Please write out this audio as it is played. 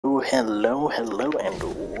Hello,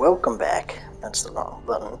 and welcome back. That's the wrong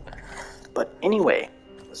button. But anyway,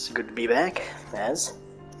 it's good to be back, as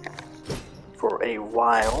for a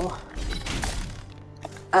while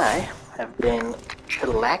I have been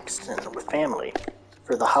chillaxing with family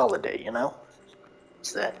for the holiday,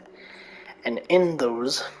 It's that. And in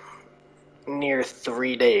those near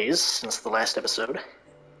 3 days since the last episode,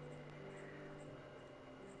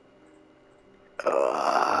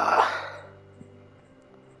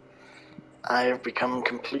 I have become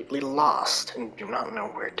completely lost and do not know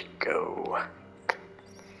where to go.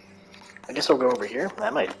 I guess I'll go over here.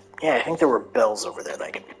 Yeah, I think there were bells over there that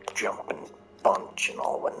I could jump and bunch and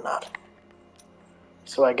all whatnot.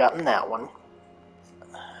 So I got in that one.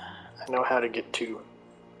 I know how to get to...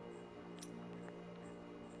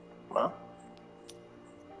 Well...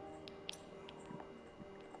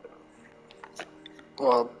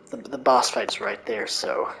 Well, the boss fight's right there,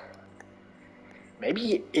 so...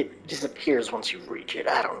 Maybe it disappears once you reach it,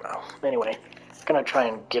 I don't know. Anyway, I'm gonna try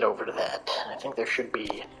and get over to that. I think there should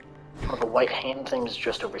be one of the white hand things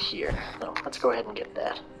just over here. So let's go ahead and get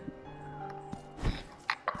that.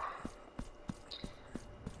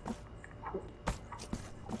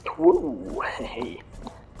 Whoa, hey.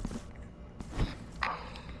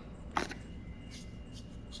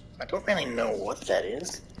 I don't really know what that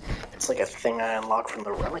is. It's like a thing I unlock from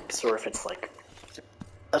the relics, or if it's like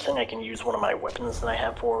a thing I can use one of my weapons that I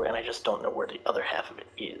have for, and I just don't know where the other half of it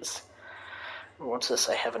is. What's this?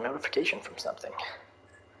 I have a notification from something.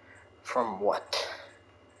 From what?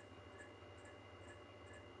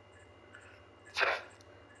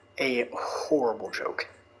 A horrible joke.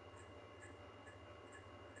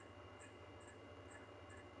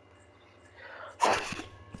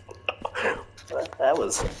 That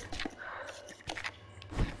was...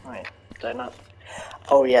 Wait, did I not...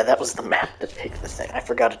 Oh yeah, that was the map that picked the thing. I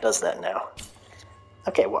forgot it does that now.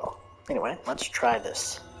 Okay, well, anyway, let's try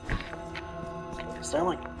this. Is there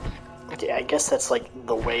like... Okay, I guess that's like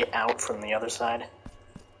the way out from the other side.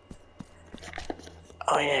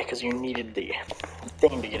 Oh yeah, because you needed the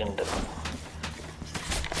thing to get into...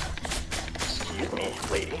 Excuse me,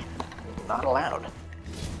 lady. Not allowed.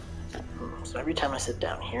 So every time I sit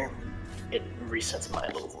down here, it resets my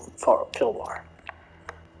little pill bar.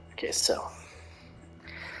 Okay, so...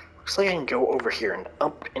 Looks like I can go over here and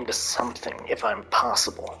up into something if I'm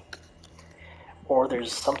possible. Or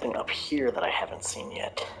there's something up here that I haven't seen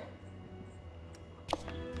yet.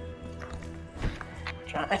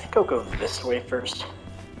 I think I'll go this way first.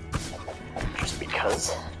 Just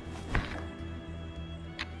because.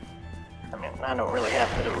 I mean, I don't really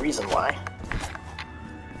have a reason why.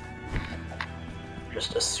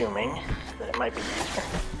 Just assuming that it might be easier.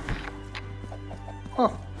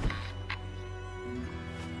 Huh.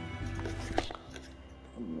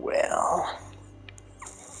 Well...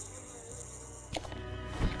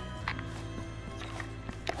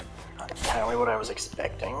 Not entirely what I was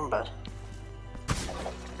expecting, but...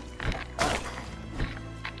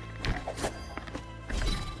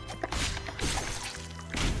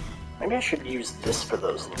 Maybe I should use this for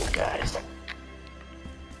those little guys.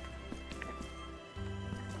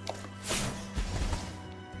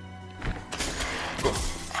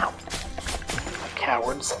 Ow.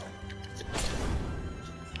 Cowards.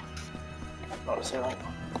 Oh, is there like...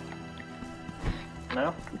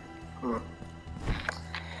 No? I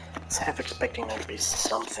was half expecting there to be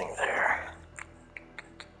something there.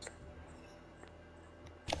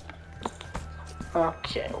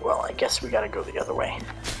 Okay, well, I guess we gotta go the other way.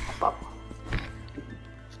 Up.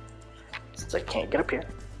 Since I can't get up here.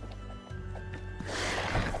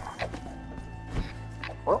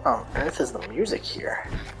 What on earth is the music here?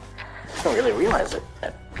 I don't really realize it.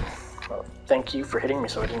 Well, thank you for hitting me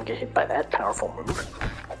so I didn't get hit by that powerful move.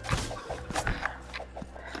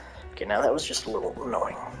 Okay, now that was just a little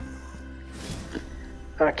annoying.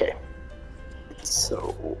 Okay.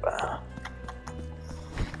 So,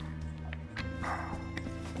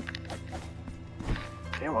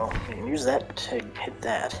 okay, well, you can use that to hit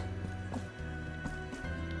that.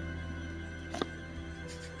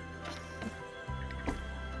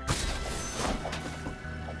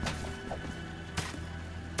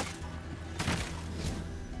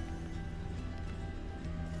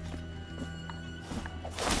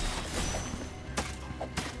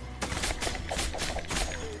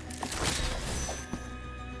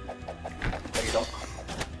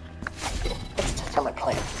 My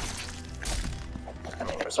plan. I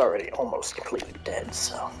mean, it was already almost completely dead,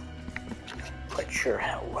 so not quite sure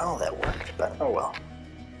how well that worked, but oh well.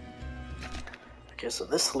 Okay, so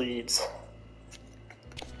this leads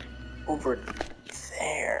over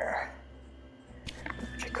there,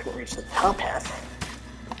 which I couldn't reach the top half.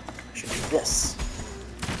 this.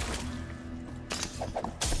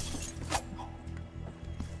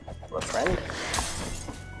 Hello, friend.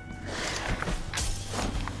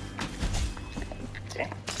 Okay.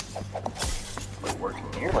 Not working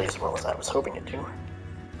nearly as well as I was hoping it to.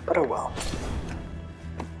 But oh well.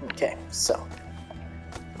 Okay, so.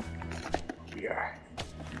 We are.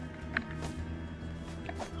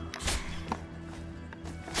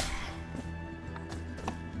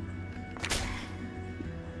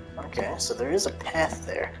 Okay, so there is a path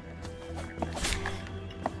there.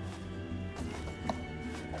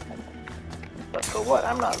 But for what?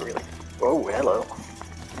 I'm not really... Oh, hello.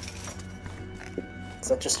 Is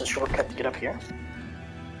that just a shortcut to get up here?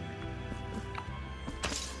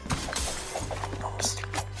 Oh,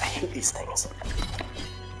 I hate these things.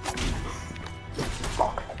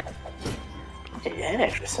 Bonk. Okay, yeah, it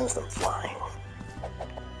actually sends them flying.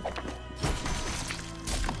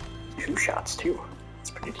 2 shots, too. That's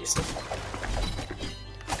pretty decent.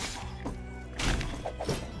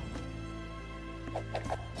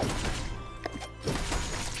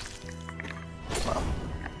 Well,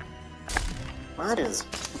 that is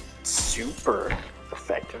super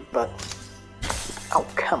effective, but... Oh,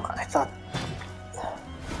 come on, I thought...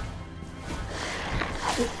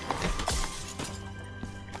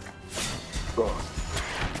 Boom.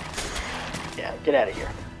 Yeah, get out of here.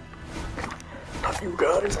 Not you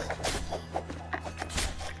guys.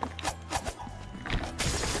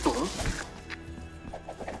 Boom.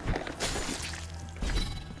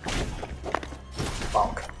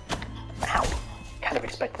 Bonk. Ow. Kind of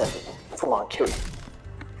expect that to full on kill you.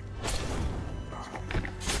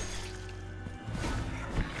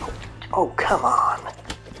 Oh, come on.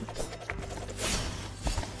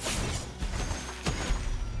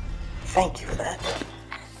 Thank you for that.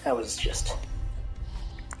 That was just...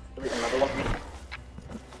 Really another one?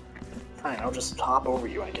 Fine, I'll just hop over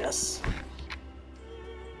you, I guess.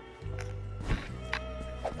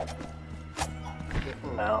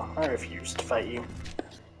 No, I refuse to fight you.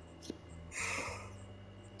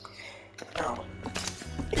 No.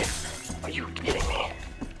 Are you kidding me?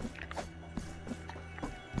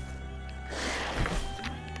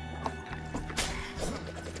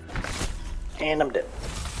 And I'm dead.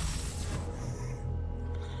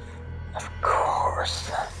 Of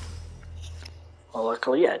course. Well,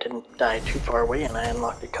 luckily I didn't die too far away and I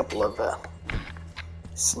unlocked a couple of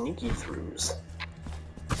sneaky throughs.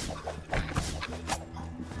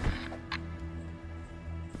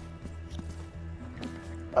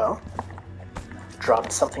 Oh.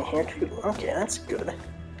 Dropped something here too. Okay, that's good.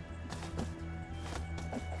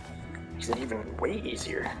 Makes it even way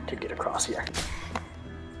easier to get across here.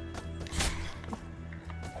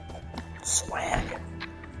 Swag.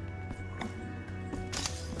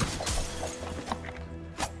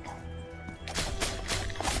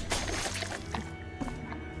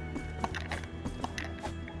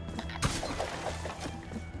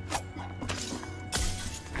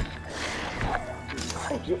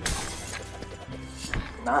 Thank you.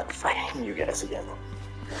 Not fighting you guys again.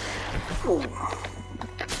 Ooh.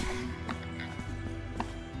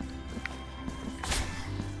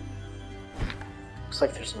 Looks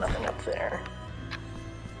like there's nothing up there.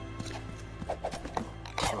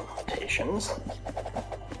 Temptations.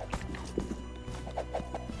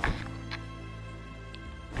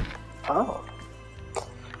 Oh.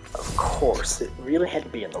 Of course, it really had to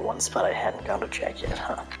be in the one spot I hadn't gone to check yet,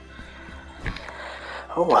 huh?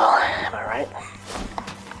 Oh well, am I right?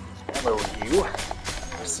 Hello, you.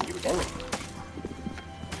 I'll see you again.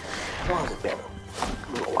 How long has it been?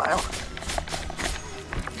 A little while.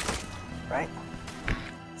 Right?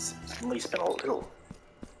 It's at least been a little.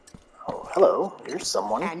 Oh, hello. Here's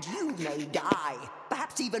someone. And you may die,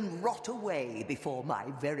 perhaps even rot away before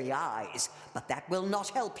my very eyes, but that will not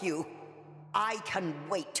help you. I can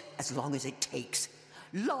wait as long as it takes.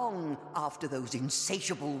 Long after those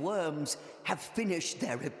insatiable worms have finished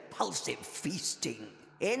their repulsive feasting.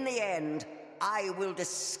 In the end, I will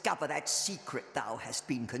discover that secret thou hast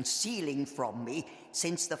been concealing from me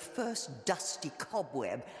since the first dusty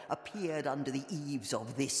cobweb appeared under the eaves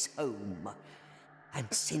of this home,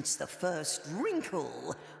 and since the first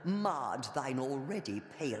wrinkle marred thine already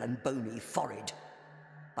pale and bony forehead.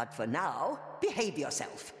 But for now, behave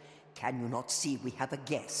yourself. Can you not see we have a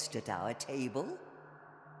guest at our table?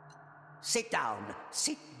 Sit down,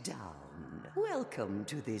 sit down. Welcome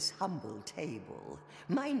to this humble table.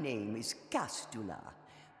 My name is Gastula,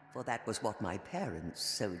 for that was what my parents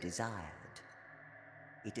so desired.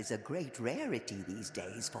 It is a great rarity these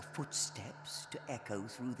days for footsteps to echo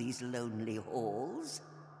through these lonely halls.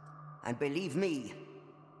 And believe me,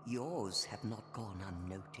 yours have not gone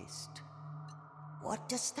unnoticed. What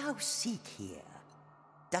dost thou seek here?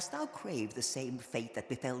 Dost thou crave the same fate that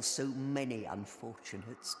befell so many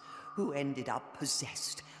unfortunates who ended up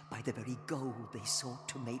possessed by the very gold they sought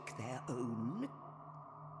to make their own?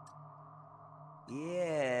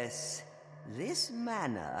 Yes, this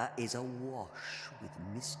manor is awash with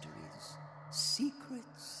mysteries,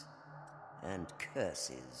 secrets, and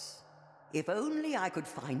curses. If only I could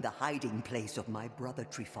find the hiding place of my brother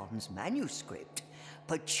Trifon's manuscript,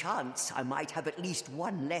 perchance I might have at least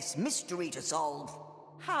one less mystery to solve.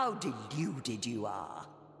 How deluded you are.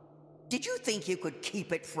 Did you think you could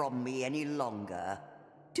keep it from me any longer?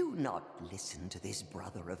 Do not listen to this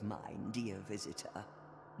brother of mine, dear visitor.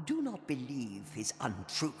 Do not believe his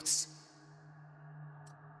untruths.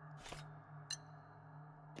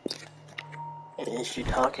 Is she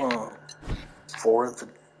talking for the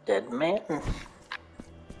dead man?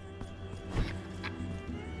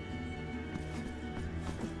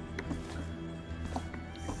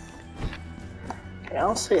 Okay,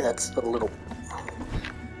 I'll say that's a little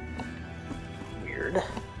weird.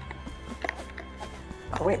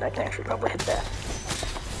 Oh wait, I can actually probably hit that.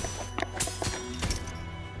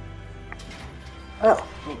 Oh,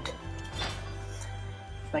 neat.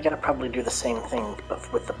 I gotta probably do the same thing,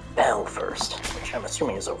 but with the bell first, which I'm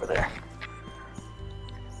assuming is over there.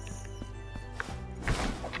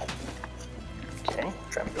 Okay,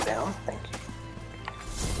 trying to go down, thank you.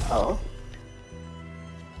 Oh.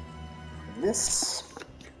 This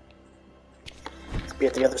must be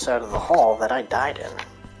at the other side of the hall that I died in.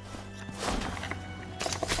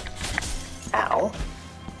 Ow.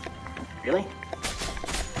 Really?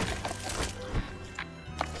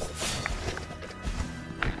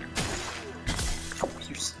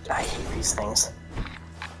 I hate these things.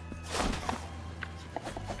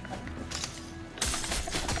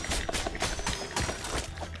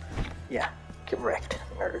 Yeah, get wrecked,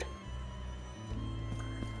 nerd.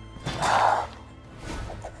 I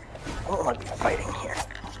don't want to be fighting here.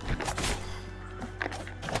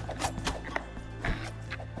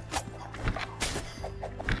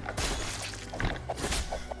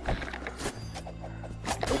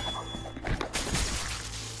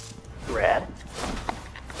 Rad.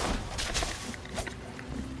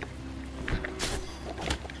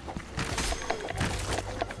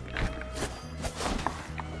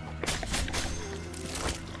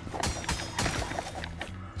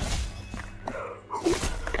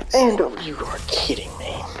 And oh, you are kidding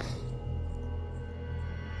me.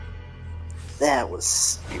 That was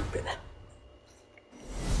stupid.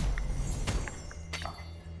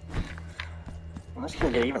 I'm just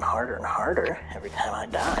gonna get even harder and harder every time I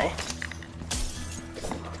die.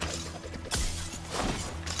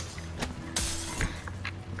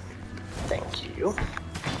 Thank you.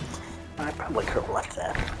 I probably could have left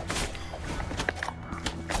that.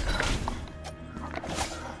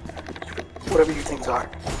 Whatever you things are,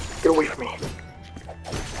 get away from me.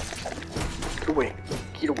 Get away.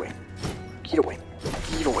 Get away. Get away.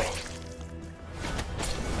 Get away.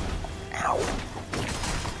 Ow.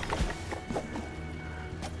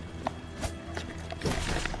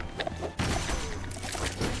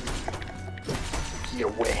 Get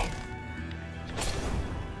away.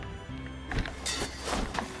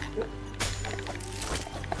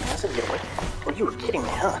 I said get away. Oh, you were kidding me,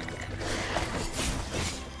 huh?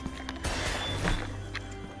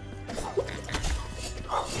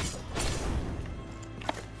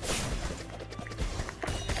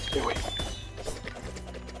 Stay away.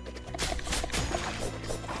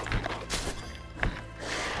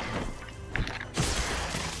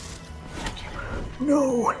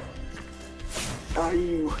 No! Not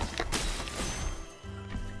you.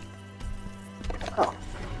 Oh.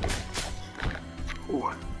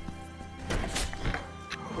 Ooh.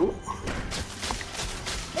 Ooh.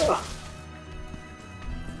 Oh.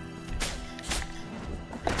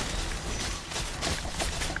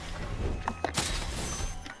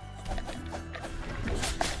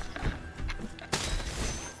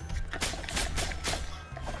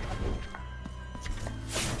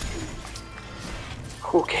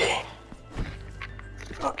 Okay.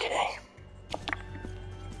 Okay.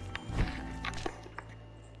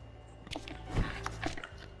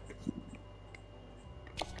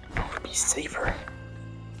 That would be safer.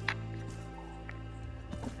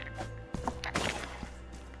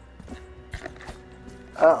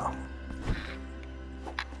 Oh.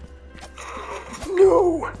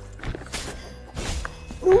 No!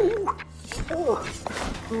 No! Oh.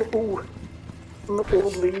 No! No,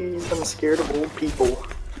 please, I'm scared of old people.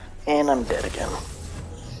 And I'm dead again.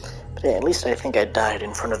 But yeah, at least I think I died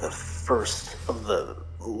in front of the first of the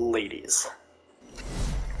ladies.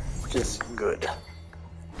 Which is good.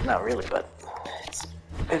 Not really, but it's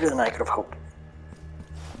Better than I could have hoped.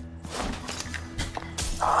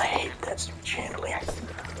 Oh, I hate that stupid chandelier.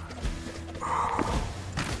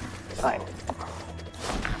 Fine.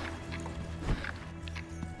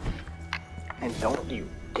 And don't you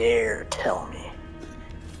dare tell me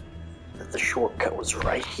that the shortcut was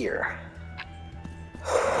right here.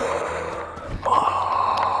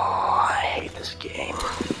 Oh, I hate this game.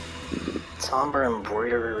 Somber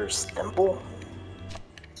Embroiderer's Thimble?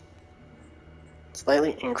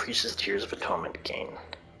 Slightly increases Tears of Atonement gain.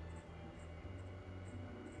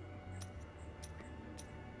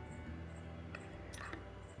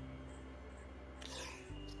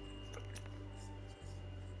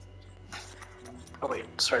 Oh wait,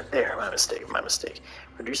 sorry, there, my mistake.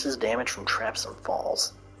 Reduces damage from traps and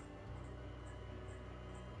falls.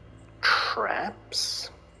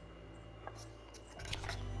 Traps?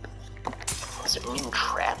 Does it mean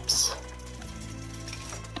traps?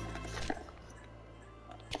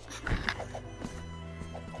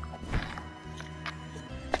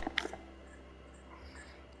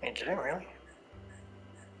 Wait, did I really?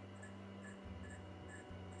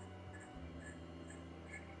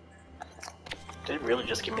 Did it really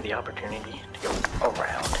just give me the opportunity to go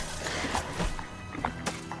around?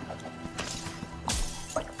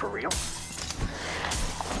 Like, for real?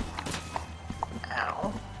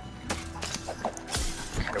 Ow.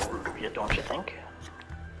 Kind of rude of you, don't you think?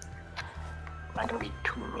 I'm not gonna be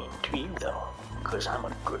too mean to you, though, because I'm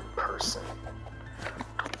a good person.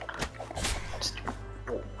 Just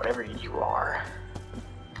whatever you are.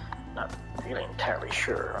 Not really entirely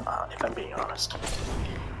sure, if I'm being honest.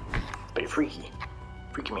 But you're freaky.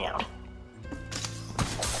 Freaking me out.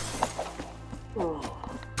 Ooh.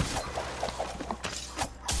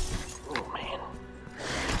 Ooh, man.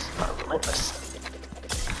 It's not relentless.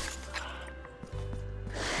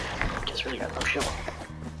 Just really got no show.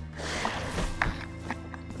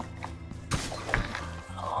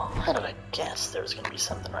 Oh, how did I guess there was gonna be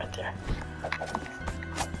something right there?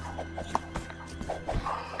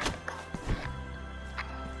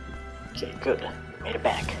 Okay, good. We made it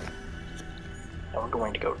back. Now we're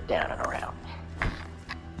going to go down and around.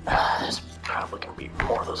 There's probably going to be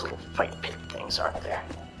more of those little fight pit things, aren't there?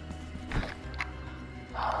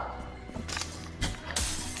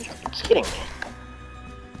 You're kidding me.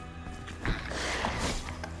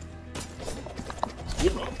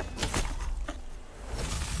 Excuse me.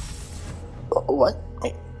 What?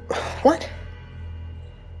 Wait. What?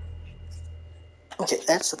 Okay,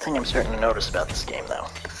 that's the thing I'm starting to notice about this game, though.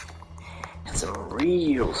 It's some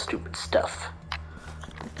real stupid stuff.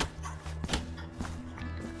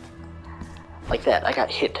 Like that, I got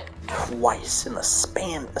hit twice in the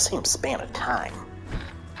same span of time.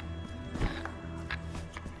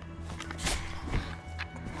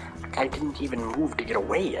 I didn't even move to get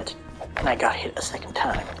away yet, and I got hit a second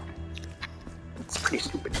time. It's pretty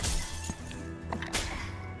stupid.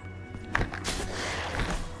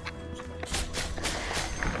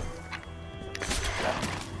 No.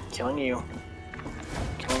 Killing you.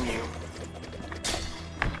 Killing you.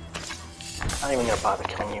 Not even gonna bother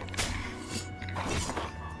killing you.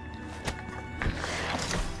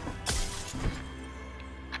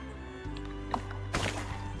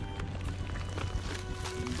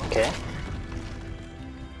 Okay.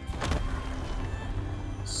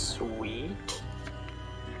 Sweet.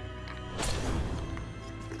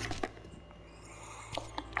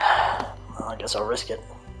 Well, I guess I'll risk it.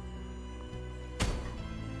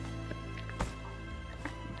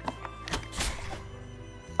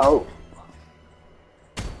 Oh.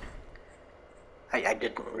 I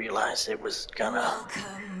didn't realize it was gonna...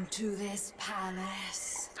 Welcome to this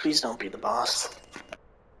palace. Please don't be the boss.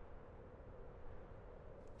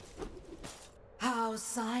 How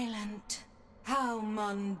silent, how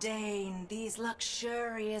mundane these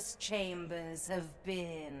luxurious chambers have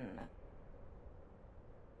been.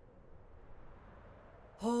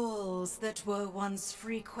 Halls that were once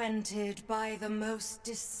frequented by the most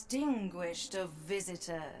distinguished of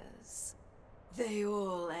visitors. They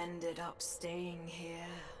all ended up staying here,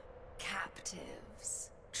 captives,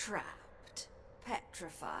 trapped,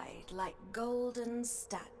 petrified like golden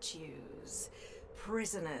statues.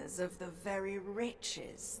 Prisoners of the very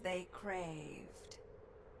riches they craved.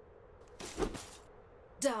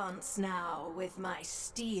 Dance now with my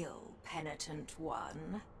steel, penitent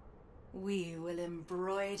one. We will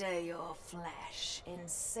embroider your flesh in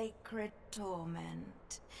sacred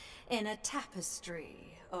torment, in a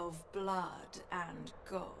tapestry of blood and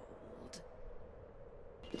gold.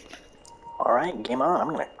 Alright, game on. I'm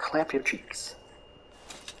gonna clap your cheeks.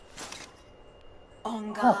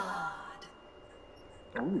 On guard.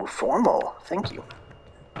 Ooh, formal. Thank you.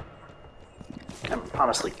 I'm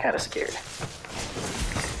honestly kind of scared.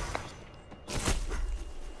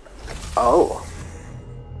 Oh.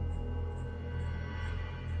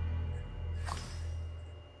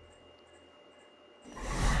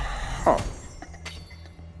 Huh.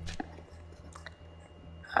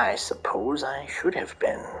 I suppose I should have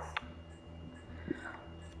been a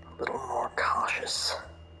little more cautious.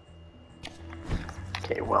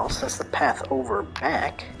 Okay, well, since the path over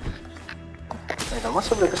back... Wait, then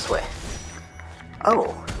what's over this way?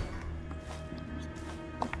 Oh.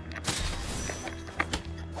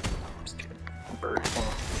 Stupid bird thing.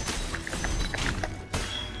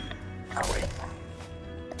 Oh, wait.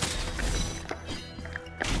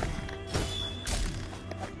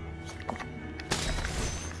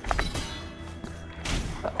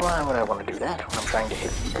 Why would I want to do that when I'm trying to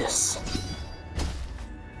hit this?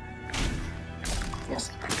 Yes,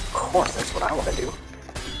 of course, that's what I want to do.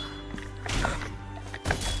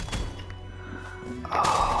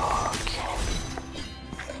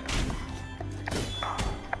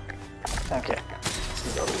 Okay, this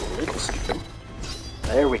is a little stupid.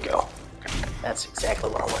 There we go. That's exactly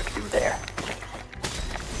what I wanted to do there.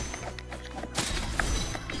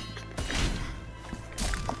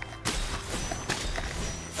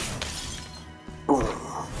 Boom.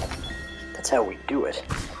 That's how we do it.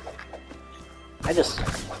 I just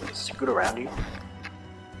scoot around you.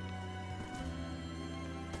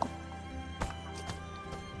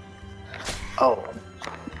 Oh.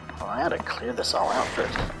 Well, I had to clear this all out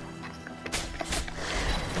first.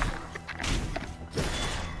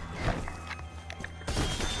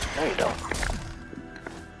 No, you don't.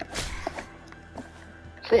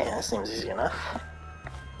 Okay, that seems easy enough.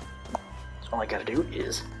 So all I gotta do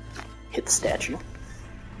is hit the statue.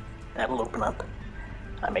 That'll open up.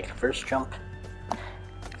 I make the first jump.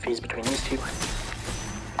 Phase between these two.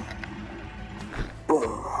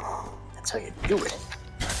 Boom. That's how you do it.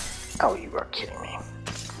 Oh, you are kidding me.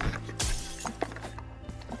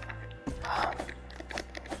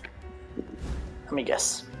 Let me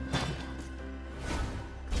guess.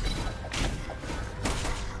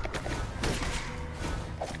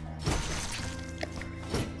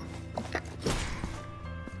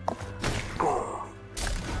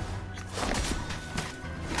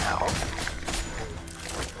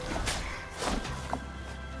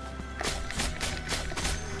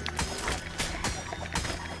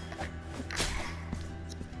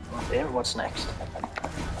 Okay, what's next?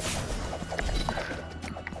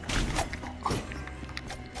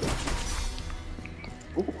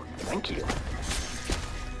 Ooh, thank you.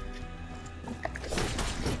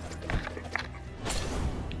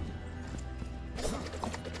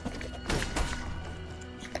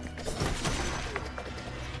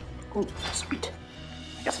 Ooh, sweet.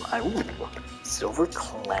 I got some ooh,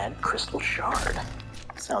 silver-clad crystal shard.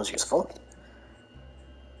 Sounds useful.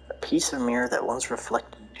 A piece of mirror that once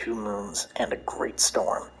reflected 2 moons and a great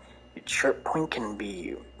storm. Its sharp point can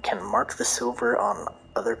mark the silver on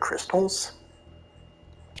other crystals.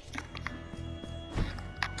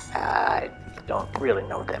 I don't really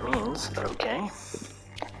know what that means, but okay.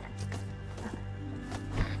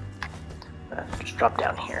 Just drop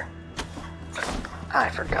down here. I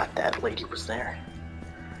forgot that lady was there.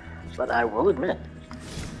 But I will admit,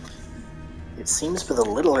 it seems for the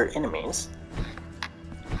littler enemies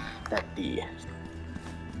that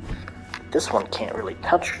this one can't really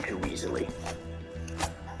touch too easily.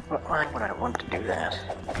 Why would I want to do that?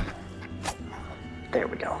 There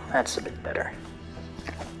we go. That's a bit better.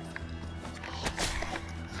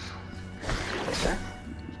 Yes, sir.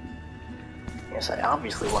 Yes, I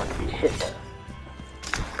obviously want to be hit.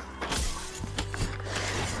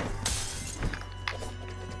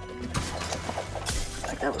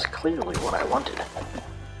 Like, that was clearly what I wanted.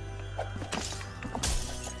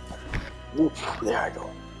 Whoop, there I go.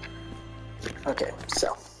 Okay,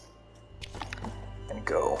 so I'm gonna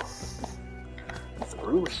go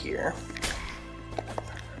through here.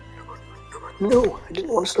 No, I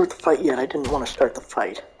didn't want to start the fight yet. I didn't want to start the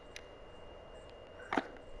fight.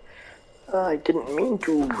 I didn't mean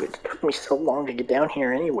to. It took me so long to get down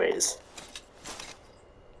here anyways.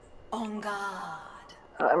 On guard.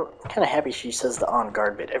 I'm kind of happy she says the on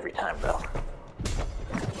guard bit every time, though.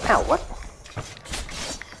 Ow, what?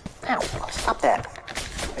 Ow, stop that.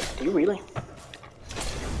 Wait, do you really?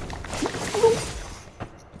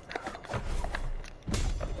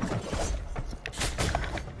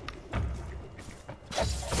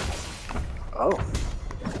 Oh.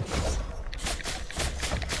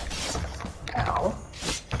 Ow.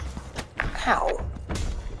 Ow.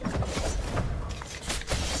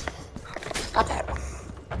 Stop that.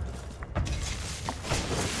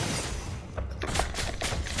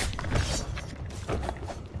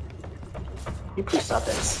 You please stop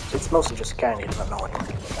that. It's mostly just kind of annoying.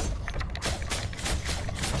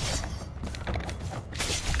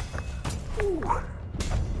 Ooh.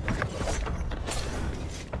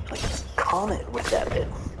 Like, calm it with that bit.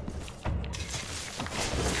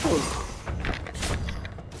 Ooh.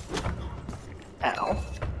 Ow.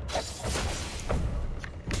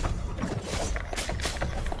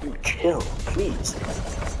 You chill, please.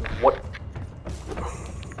 What?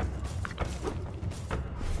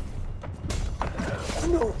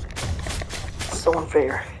 No. So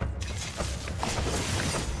unfair.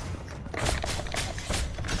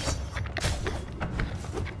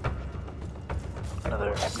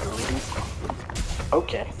 Another movie.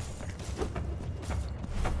 Okay.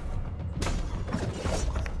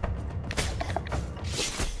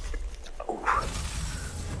 Oh.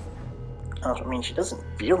 I mean, she doesn't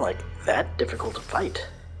feel like that difficult to fight.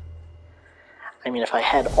 I mean, if I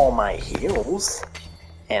had all my heals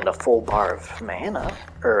and a full bar of mana,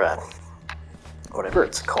 or whatever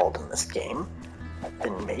it's called in this game,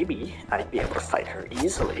 then maybe I'd be able to fight her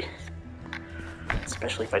easily.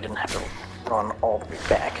 Especially if I didn't have to run all the way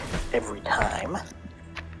back every time.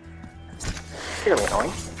 It's fairly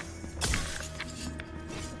annoying.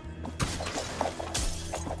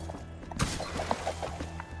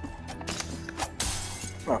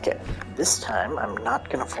 Okay, this time I'm not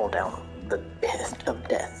gonna fall down the pit of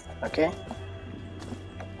death, okay?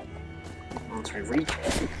 Once we reach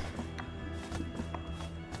it.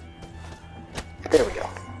 There we go.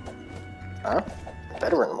 Huh?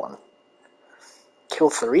 Veteran one. Kill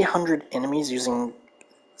 300 enemies using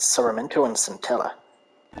Saramento and Centella.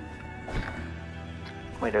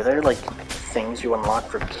 Wait, are there like things you unlock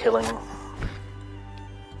for killing?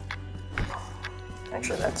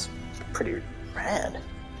 Actually, that's pretty rad.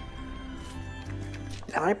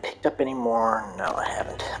 Have I picked up any more? No, I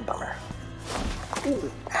haven't. Bummer.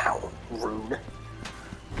 Ooh, ow, rude.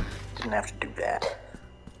 Didn't have to do that.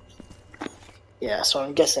 Yeah, so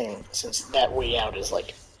I'm guessing since that way out is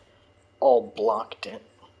like all blocked in.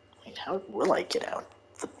 Wait, how will I get out?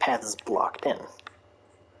 The path is blocked in.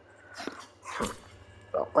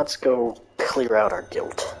 Well, let's go clear out our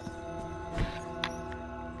guilt.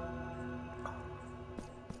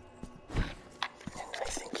 And I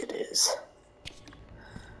think it is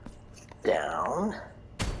down.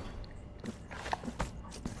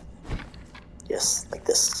 Yes, like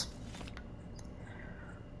this.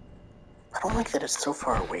 I don't like that it's so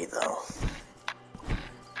far away, though.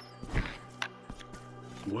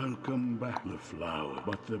 Welcome back, the flower,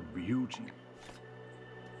 but the beauty.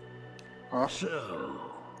 Huh? So,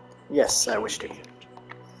 Yes, I wish to.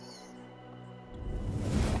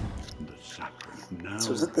 the sacrament now.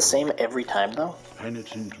 So is it the same every time, though?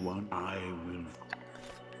 Penitent one, I will.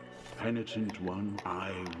 Penitent one,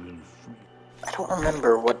 I will free. I don't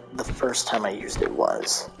remember what the first time I used it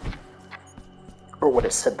was. Or what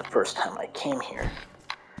it said the first time I came here.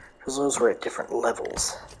 Because those were at different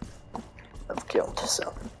levels of guilt,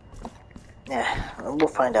 so... yeah, we'll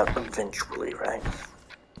find out eventually, right?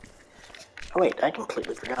 Oh wait, I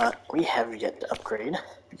completely forgot. We have yet to upgrade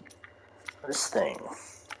this thing.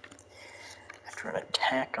 After an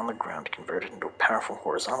attack on the ground, convert it into a powerful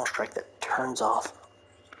horizontal strike that turns off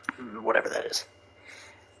whatever that is.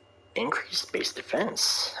 Increased base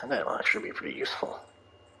defense. That'll actually be pretty useful.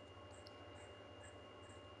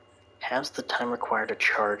 Has the time required to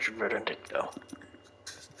charge Verdicto.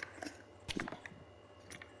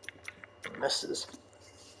 Misses.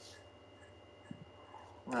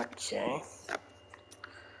 Okay.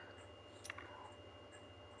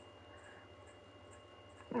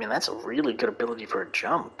 I mean, that's a really good ability for a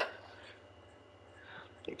jump.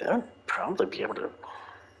 Like, that would probably be able to...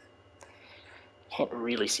 Can't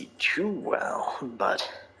really see too well, but...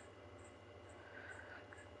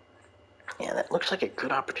 yeah, that looks like a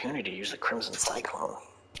good opportunity to use a Crimson Cyclone.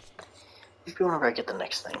 Maybe whenever I get the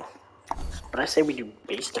next thing. But I say we do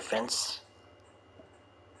base defense,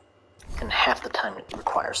 and half the time it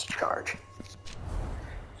requires to charge.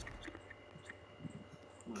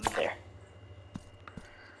 There.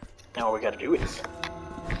 Now all we gotta do is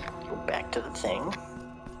go back to the thing,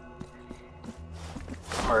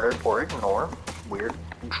 murder or ignore weird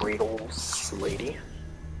dreidels lady.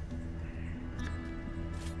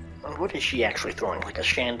 And what is she actually throwing? Like a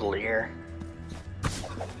chandelier?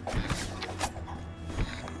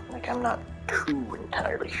 Like, I'm not too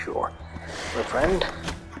entirely sure. My friend,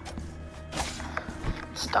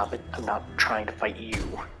 stop it. I'm not trying to fight you.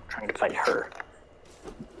 I'm trying to fight her.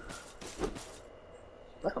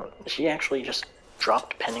 Well, she actually just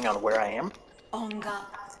dropped depending on where I am. On guard.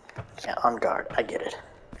 Yeah, on guard. I get it.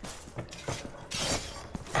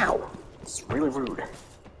 Ow. It's really rude.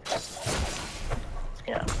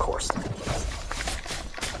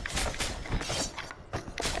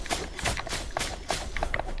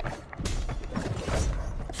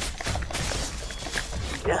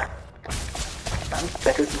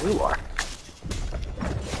 you are.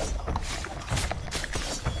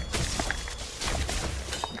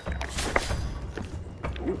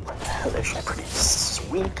 Ooh, that's actually pretty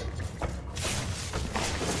sweet.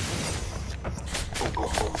 Boom, boom,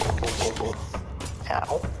 boom, boom, boom, boom, boom.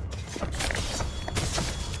 Ow.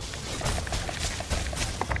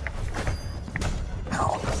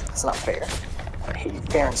 Ow, that's not fair. I hate you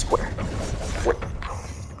fair and square. Wait.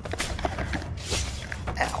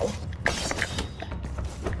 Ow.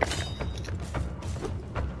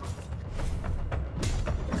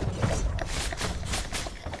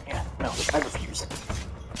 Yeah, no, I refuse.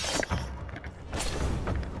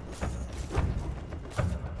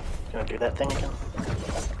 Gonna do that thing again?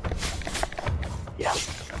 Yeah.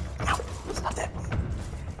 Ow, stop that.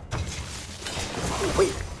 Oh,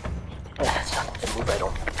 wait. That's not the move I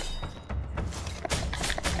don't.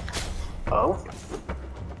 Oh?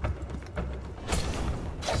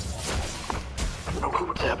 No clue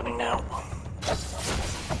what's happening now.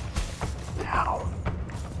 Ow.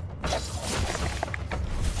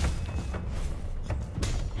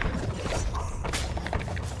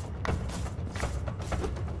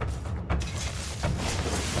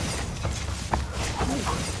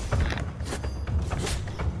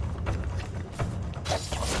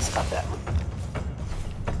 Stop that.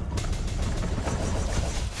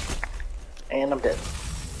 And I'm dead.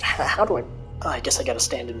 How do I... Oh, I guess I gotta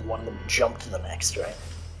stand in one and jump to the next, right?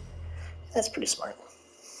 That's pretty smart.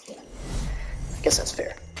 Yeah. I guess that's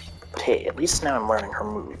fair. But hey, at least now I'm learning her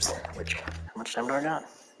moves, which... How much time do I got?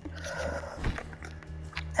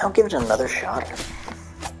 I'll give it another shot.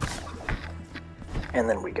 And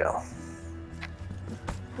then we go.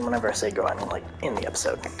 Whenever I say go, I mean like in the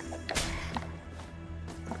episode.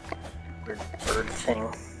 Weird bird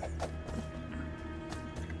thing.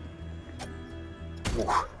 Ooh.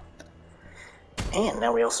 And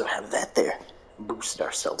now we also have that there. Boost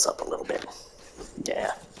ourselves up a little bit.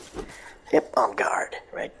 Yeah. Yep, on guard,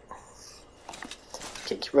 right?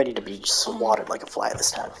 Okay, get ready to be swatted like a fly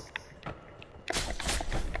this time.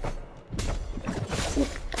 Ooh.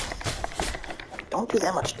 Don't do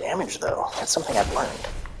that much damage though. That's something I've learned.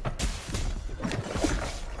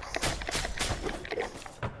 Okay.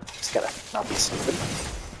 Just gotta not be stupid.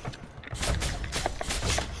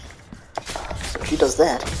 So if she does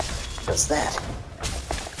that, she does that.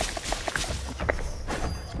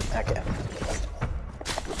 Okay.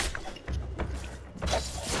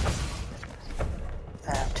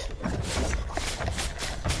 That.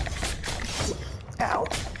 Ow.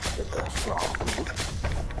 Did the wrong move.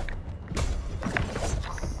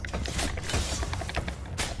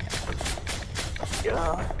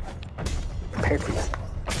 Yeah. Prepared for you.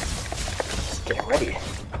 Getting ready.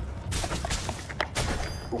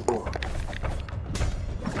 Boom, boom.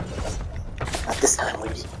 Not this time,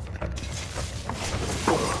 lady.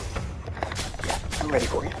 Boom. Yeah, I'm ready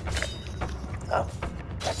for you. Oh.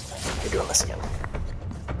 You're doing this again.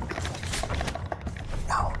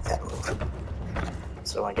 Oh, that move.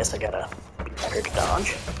 So I guess I gotta be prepared to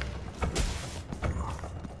dodge.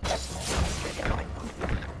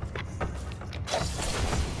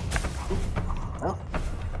 Well,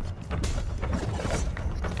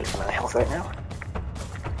 taking my health right now.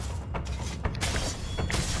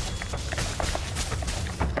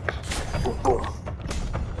 Boom, boom.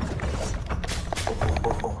 Boom, boom,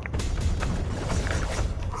 boom, boom.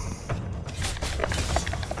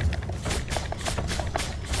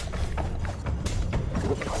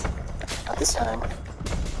 Not this time.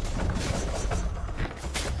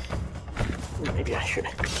 Maybe I should.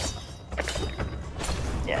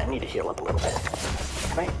 Yeah, I need to heal up a little bit.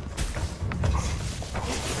 Right?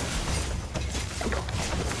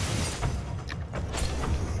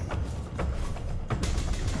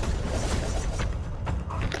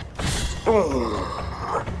 Boom.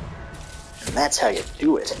 And that's how you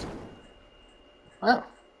do it. Wow.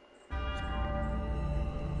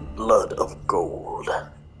 Blood of gold.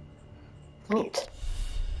 Neat.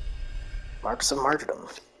 Marks of martyrdom.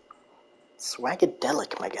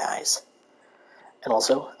 Swagadelic, my guys. And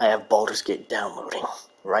also, I have Baldur's Gate downloading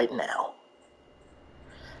right now.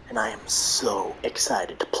 And I am so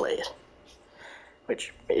excited to play it.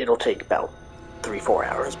 Which, it'll take about 3-4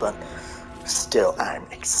 hours, but still, I'm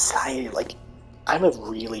excited. Like, I'm a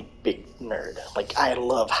really big nerd. Like, I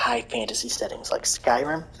love high fantasy settings like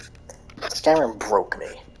Skyrim. Skyrim broke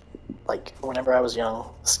me. Like, whenever I was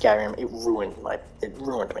young, Skyrim, it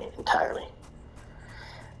ruined me entirely.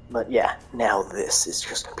 But yeah, now this is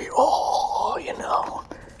just gonna be, oh, you know.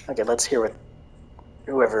 Okay, let's hear what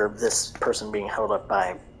whoever this person being held up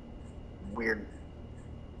by weird,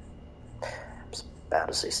 I was about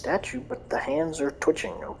to say statue, but the hands are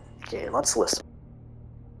twitching. Okay, let's listen.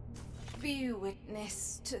 Be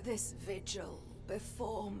witness to this vigil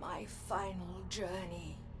before my final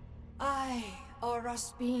journey. I,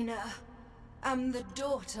 Orospina, am the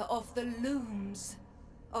daughter of the looms,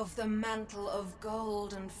 of the mantle of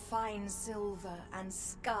gold and fine silver and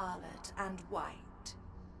scarlet and white.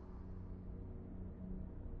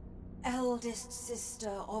 Eldest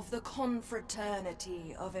sister of the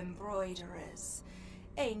confraternity of embroiderers,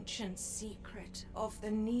 ancient secret of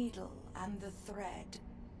the needle and the thread.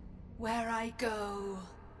 Where I go,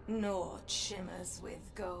 naught shimmers with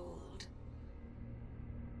gold.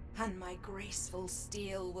 And my graceful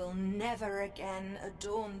steel will never again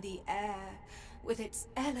adorn the air with its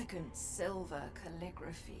elegant silver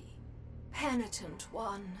calligraphy. Penitent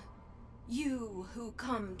one, you who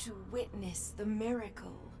come to witness the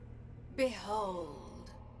miracle, behold.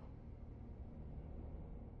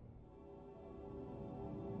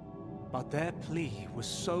 But their plea was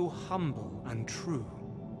so humble and true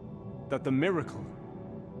that the miracle,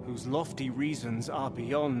 whose lofty reasons are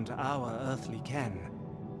beyond our earthly ken,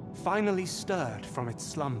 finally stirred from its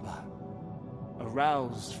slumber,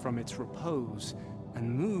 aroused from its repose,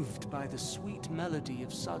 and moved by the sweet melody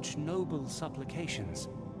of such noble supplications,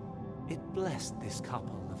 it blessed this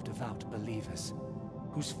couple of devout believers,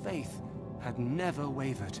 whose faith had never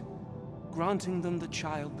wavered, granting them the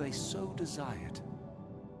child they so desired.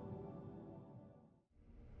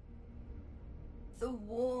 The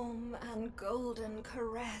warm and golden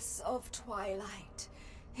caress of twilight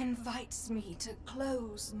invites me to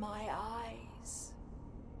close my eyes.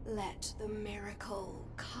 Let the miracle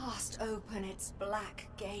cast open its black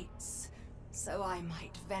gates, so I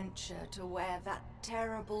might venture to where that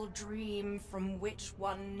terrible dream from which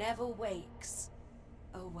one never wakes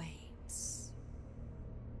awaits.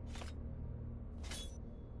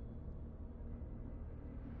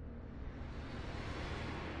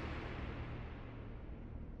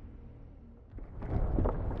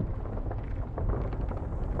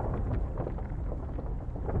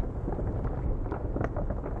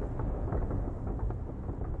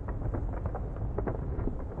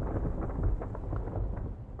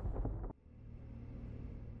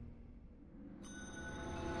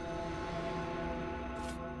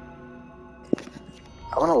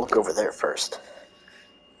 I want to look over there first.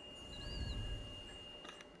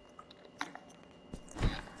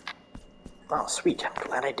 Oh, sweet. I'm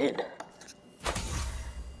glad I did.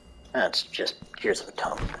 That's just Gears of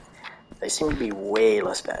Atom. They seem to be way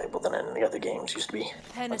less valuable than in the other games used to be.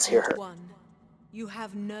 Let's hear her. Penitent one, you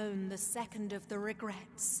have known the second of the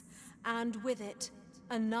regrets, and with it,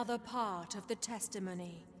 another part of the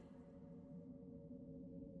testimony.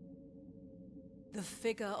 The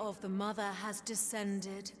figure of the mother has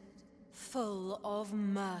descended, full of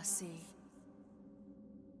mercy.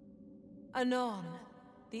 Anon,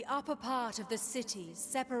 the upper part of the city,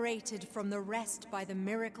 separated from the rest by the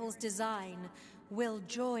miracle's design, will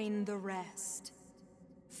join the rest.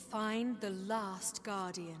 Find the last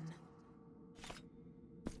guardian.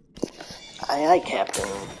 Aye, aye, Captain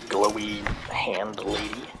Glowy Hand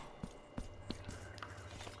Lady.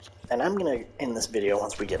 And I'm gonna end this video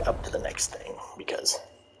once we get up to the next thing, because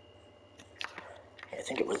I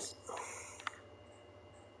think it was...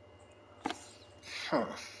 I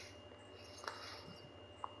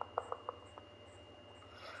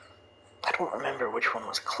don't remember which one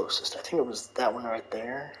was closest. I think it was that one right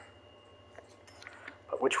there.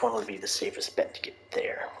 But which one would be the safest bet to get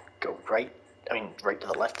there? Go right, right to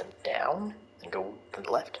the left and down, and go to the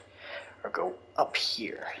left? Or go up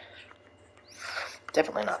here?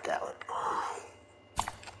 Definitely not that one.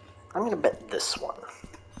 I'm gonna bet this one.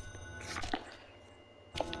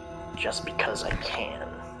 Just because I can.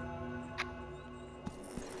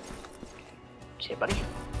 Okay, buddy.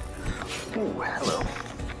 Ooh, hello.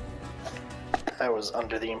 I was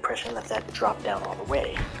under the impression that that dropped down all the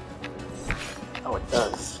way. Oh, it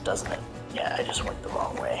does, doesn't it? Yeah, I just went the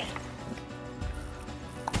wrong way.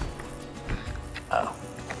 Oh.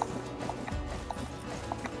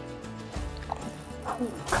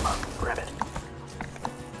 Ooh, come on, grab it.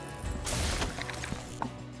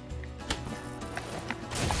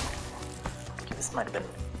 Okay, this might have been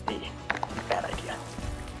a bad idea.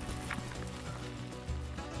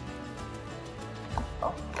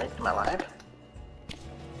 Oh, wait, am I alive?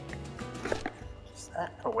 Is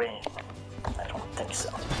that a way? I don't think so.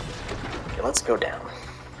 Okay, let's go down.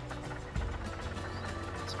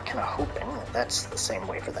 So I'm kind of hoping that that's the same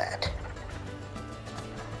way for that.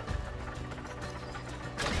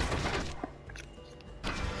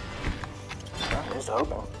 Here's the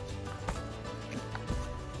hoping.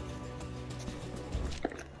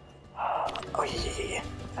 Oh, yeah.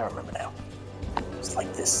 I remember now. It's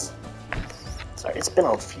like this Sorry, it's been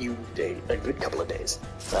a few days, a good couple of days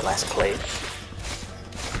since I last played.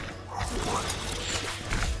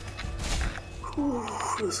 Ooh,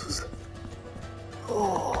 this is...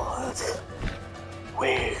 Oh, that's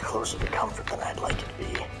way closer to comfort than I'd like it to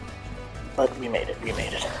be. But we made it, we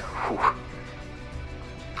made it. Whew.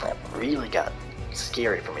 That really got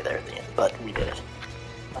scary for me there at the end, but we did it.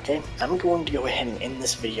 Okay, I'm going to go ahead and end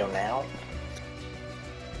this video now.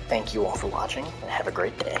 Thank you all for watching, and have a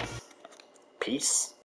great day. Peace.